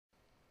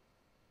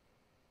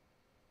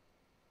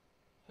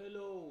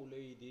Hello,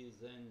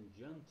 ladies and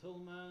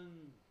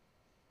gentlemen.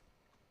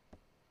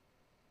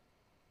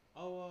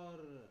 Our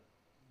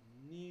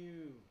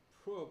new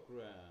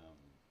program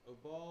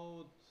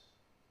about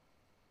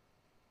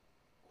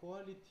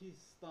quality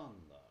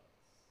standards.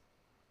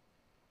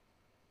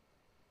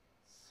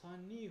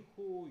 Sani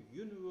hu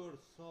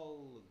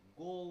Universal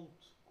Gold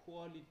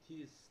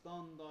Quality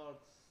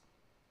Standards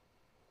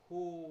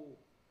Hu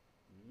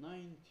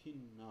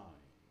 99.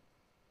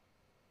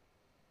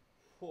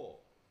 4.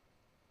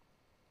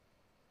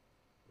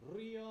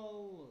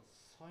 Real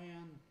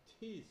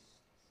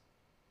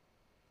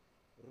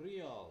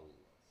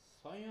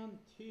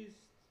Scientist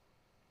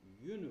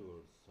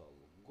Universal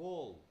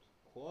Gold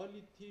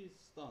Quality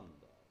Standards.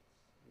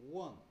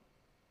 1.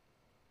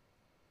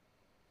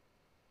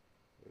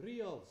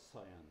 Real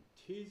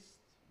scientist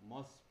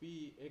must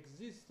be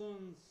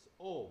existence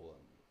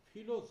open,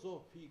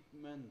 philosophic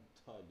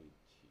mentality.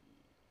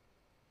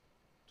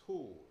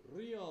 2.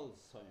 Real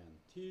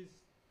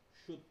scientist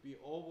should be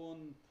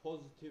open,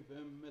 positive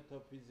and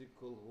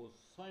metaphysical whose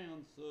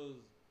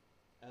sciences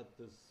at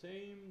the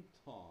same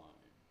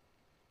time.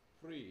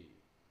 3.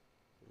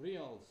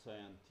 Real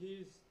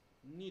scientists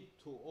need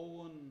to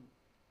own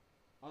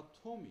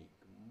atomic,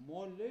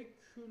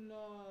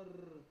 molecular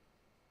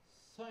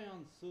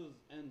sciences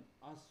and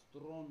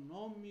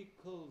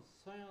astronomical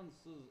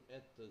sciences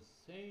at the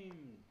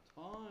same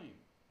time.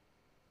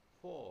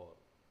 4.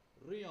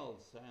 Real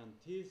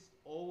scientists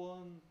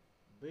own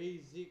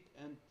basic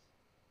and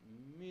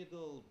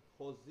middle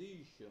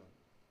position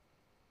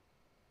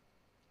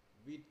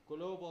with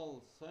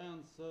global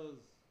sciences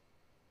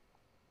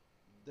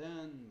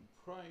than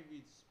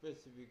private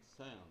specific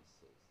sciences.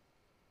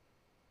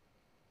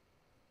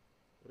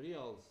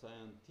 Real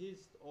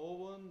scientists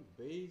own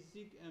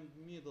basic and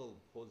middle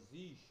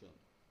position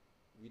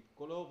with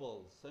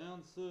global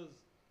sciences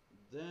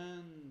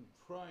than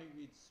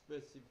private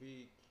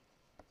specific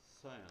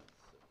sciences.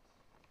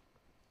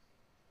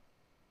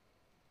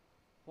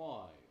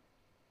 5.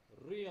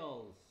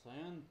 Real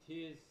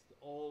scientists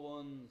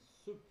own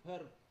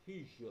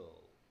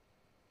superficial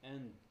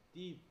and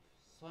deep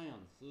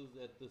sciences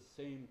at the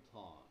same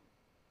time.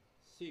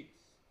 6.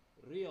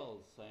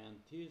 Real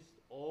scientists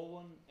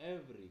own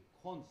every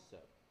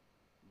concept,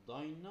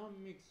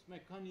 dynamics,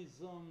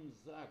 mechanisms,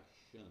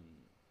 action,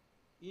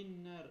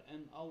 inner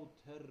and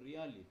outer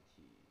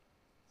reality.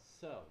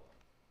 7.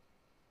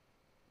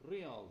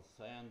 Real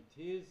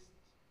scientists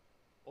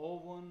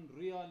own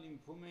real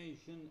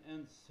information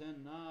and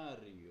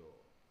scenario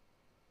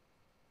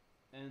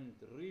and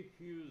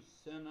refuse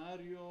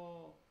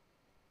scenario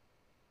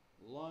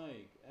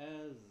like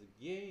as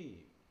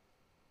game.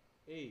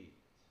 8.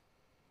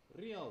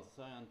 Real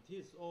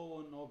scientists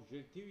own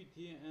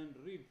objectivity and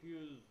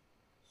refuse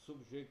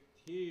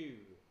subjective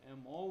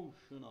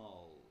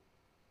emotional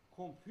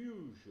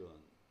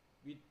confusion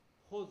with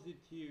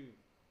positive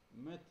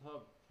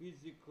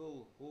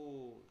metaphysical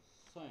who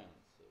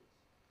sciences.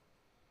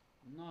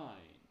 9.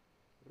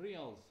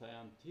 Real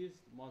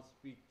scientists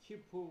must be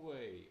keep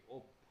away,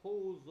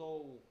 oppose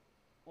or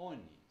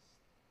honest.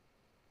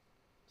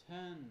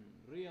 10.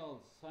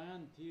 Real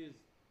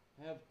scientists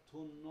have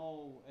to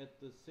know at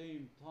the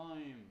same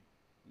time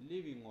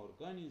living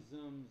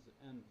organisms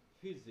and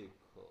physicals.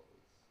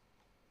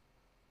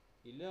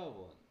 11.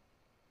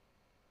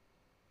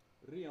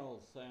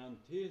 Real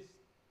scientists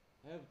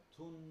have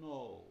to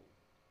know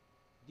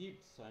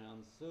deep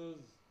sciences,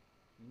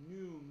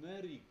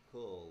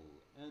 numerical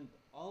and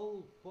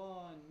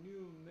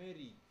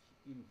alphanumeric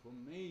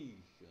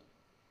information.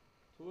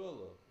 12.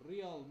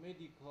 Real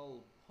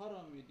medical,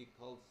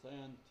 paramedical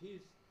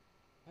scientists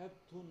have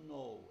to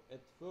know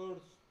at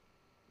first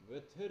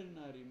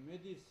veterinary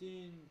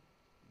medicine,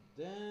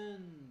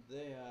 then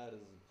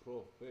there's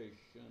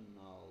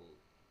professional,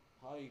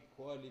 high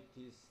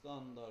quality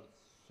standard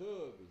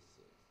services.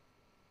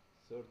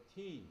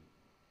 13.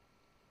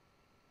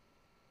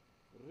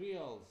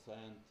 Real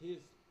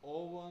scientists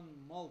own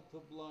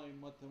multiply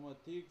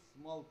mathematics,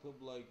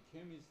 multiply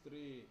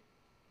chemistry,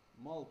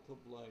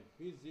 multiply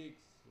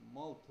physics,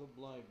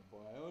 multiply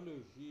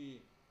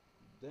biology,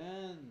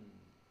 then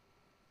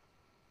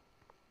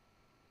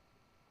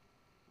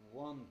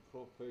one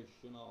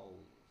professional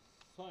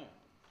science.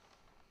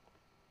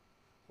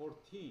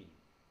 14.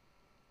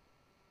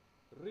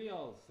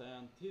 Real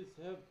scientists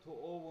have to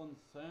own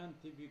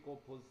scientific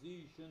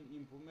opposition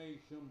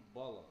information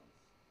balance.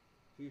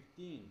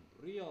 15.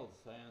 Real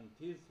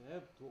scientists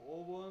have to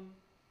own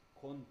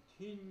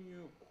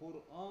continue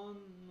Quran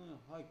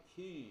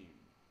Hakim,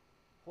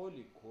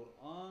 Holy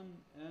Quran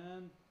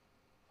and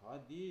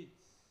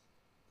Hadiths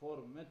for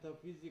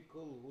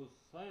metaphysical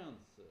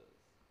sciences.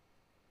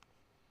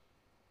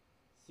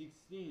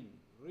 16.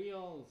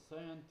 Real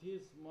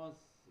scientists must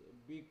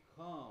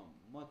become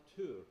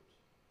matured,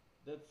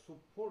 that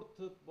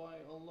supported by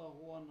Allah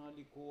One,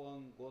 Halik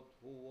One, God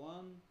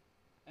One,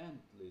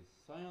 endless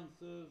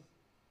sciences,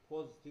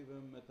 positive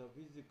and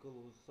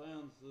metaphysical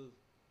sciences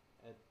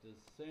at the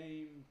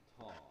same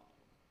time.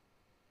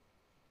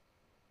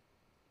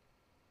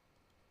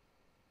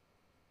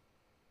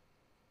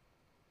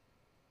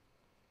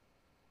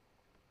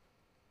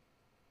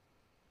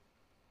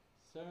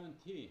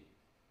 17.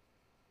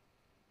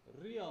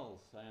 Real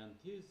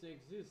scientists'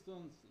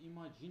 existence,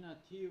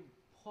 imaginative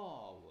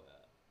power,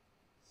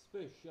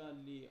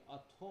 especially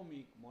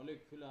atomic,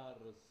 molecular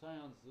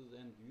sciences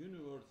and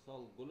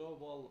universal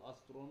global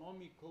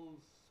astronomical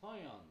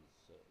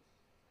sciences.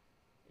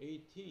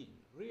 18.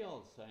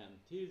 Real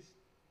scientists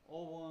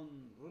own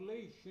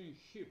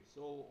relationships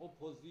of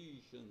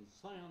opposition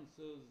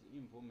sciences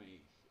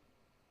information.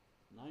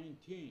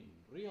 19.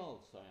 Real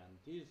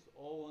scientists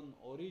own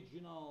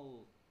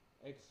original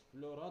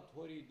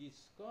exploratory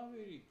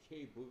discovery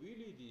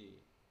capability.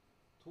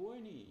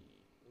 20.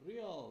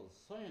 Real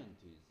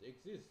scientists'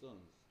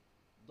 existence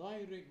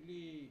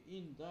directly,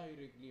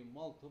 indirectly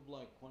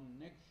multiply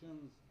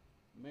connections,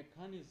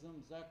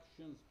 mechanisms,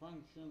 actions,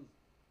 functions,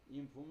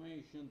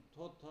 information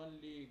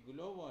totally,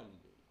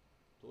 globally.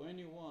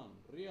 21.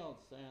 Real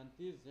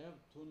scientists have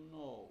to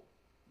know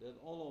that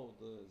all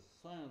of the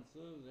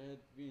sciences had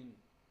been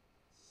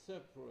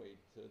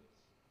separated,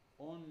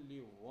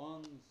 only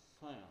one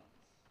science.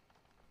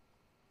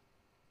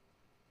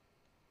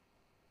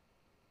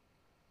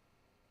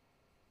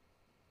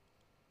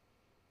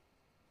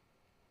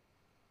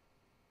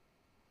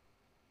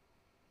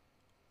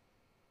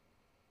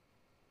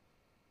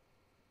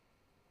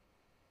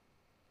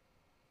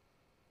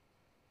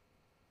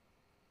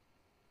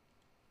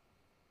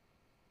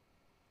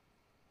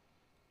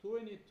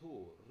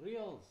 Twenty-two.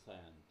 Real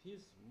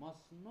scientists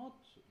must not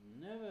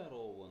never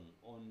own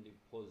only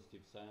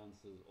positive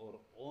sciences or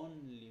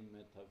only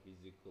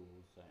metaphysical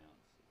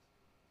sciences.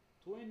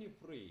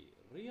 23.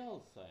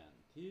 Real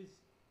scientists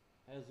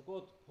has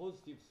got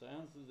positive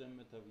sciences and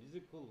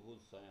metaphysical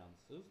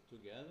sciences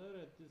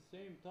together at the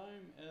same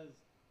time as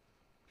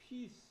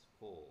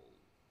peaceful.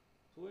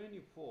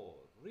 24.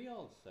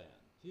 Real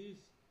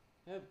scientists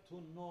have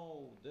to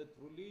know that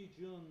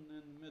religion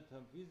and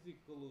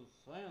metaphysical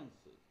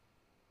sciences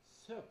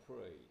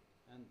separate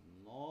and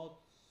not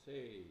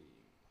same.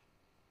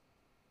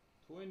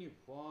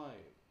 25.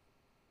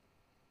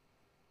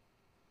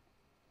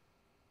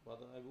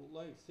 But I would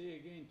like to say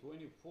again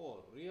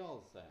 24.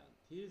 Real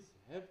scientists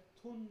have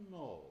to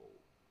know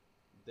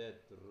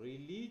that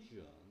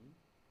religion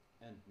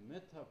and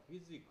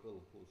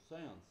metaphysical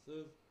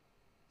sciences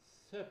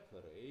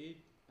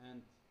separate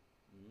and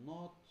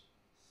not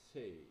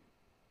same.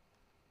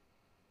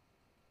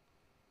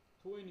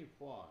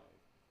 25.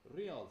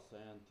 Real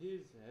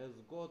scientists has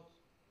got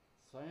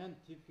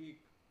scientific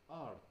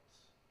art,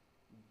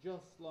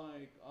 just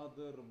like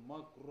other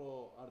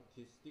macro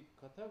artistic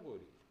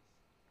categories.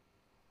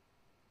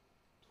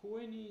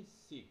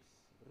 26.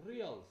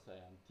 Real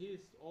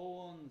scientists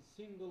own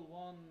single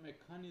one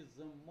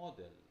mechanism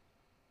model,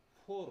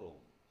 forum,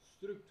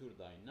 structure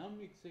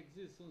dynamics,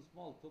 existence,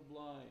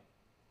 multiply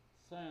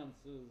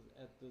sciences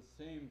at the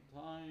same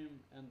time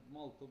and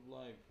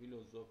multiply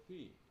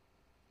philosophy.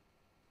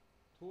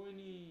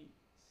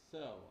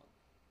 27.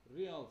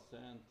 Real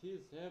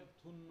scientists have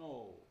to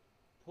know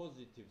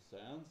positive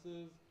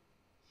sciences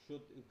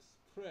should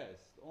express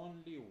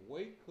only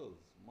vehicles,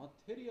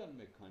 material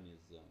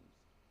mechanisms,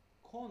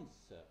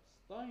 concepts,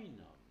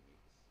 dynamics.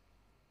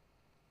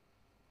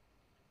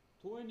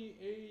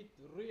 28.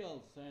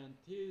 Real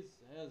scientists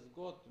has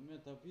got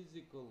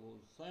metaphysical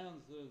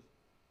sciences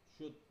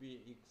should be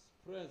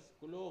expressed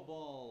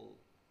global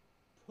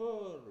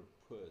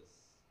purpose,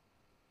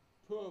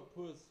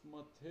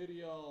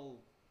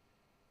 material,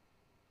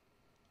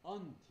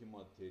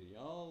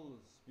 antimaterial,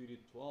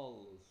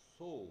 spiritual,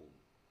 soul,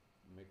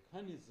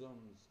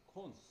 mechanisms,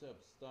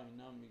 concepts,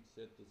 dynamics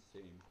at the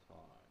same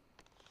time.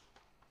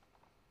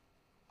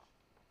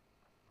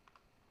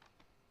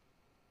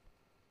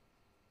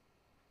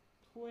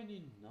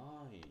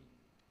 29.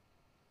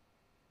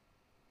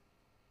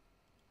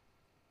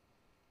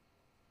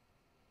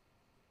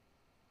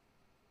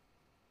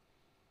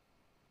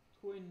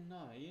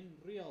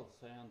 Real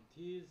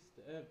scientists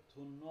have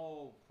to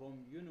know from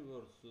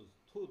universes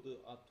to the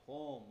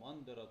atom,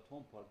 under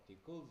atom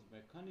particles,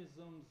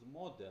 mechanisms,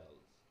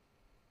 models,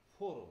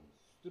 forms,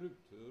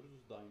 structures,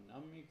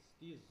 dynamics,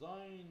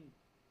 design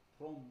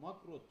from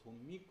macro to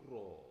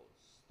micro,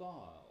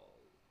 style,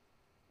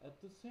 at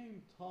the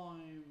same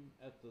time,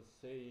 at the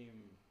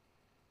same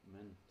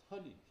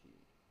mentality.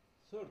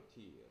 30.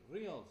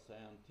 Real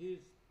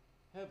scientists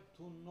have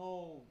to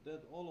know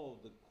that all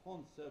of the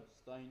concepts,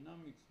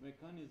 dynamics,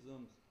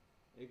 mechanisms,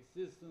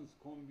 existence,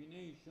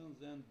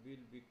 combinations, and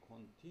will be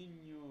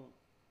continue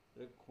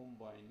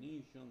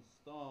recombination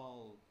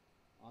style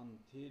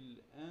until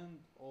end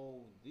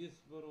of this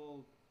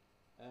world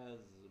as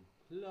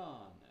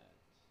planet.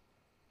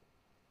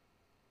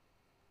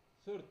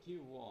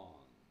 31.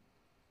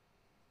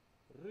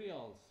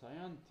 Real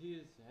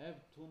scientists have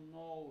to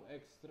know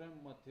extreme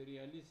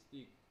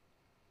materialistic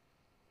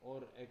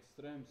or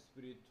extreme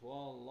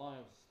spiritual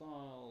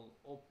lifestyle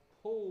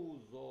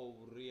oppose of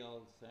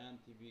real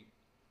scientific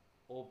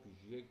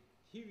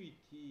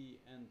objectivity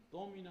and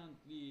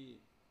dominantly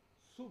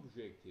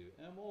subjective,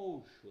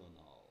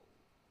 emotional.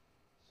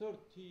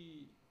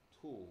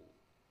 32.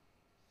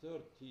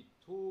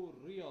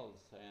 Real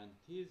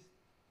scientists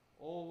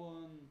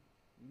own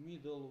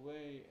middle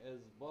way as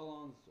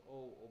balance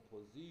of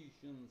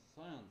opposition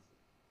sciences.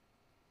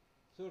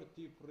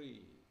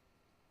 33.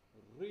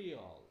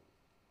 Real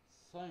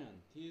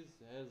scientist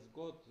has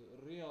got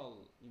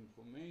real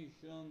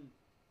information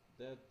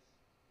that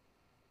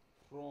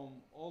from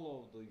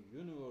all of the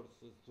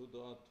universes to the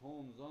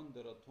atoms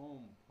under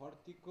atom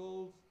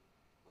particles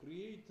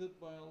created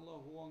by Allah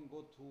Hu1,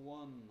 God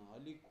Hu1,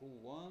 Halik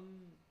Hu1,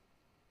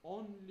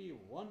 only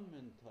one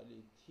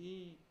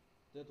mentality,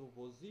 that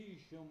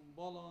opposition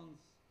balance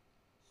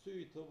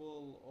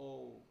suitable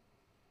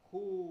of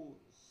who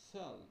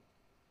self,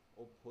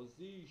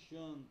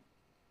 opposition,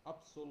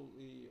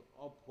 absolutely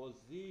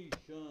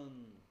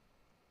opposition,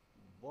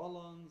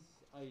 balance,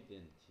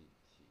 identity.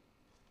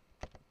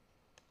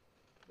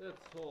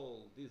 That's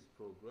all this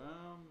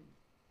program.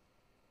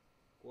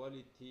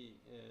 Quality,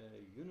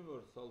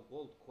 universal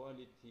gold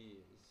quality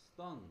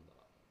standards.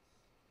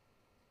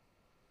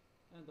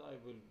 And I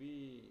will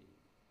be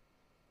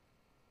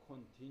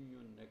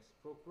continue next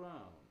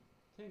program.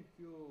 Thank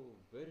you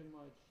very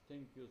much.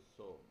 Thank you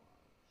so much.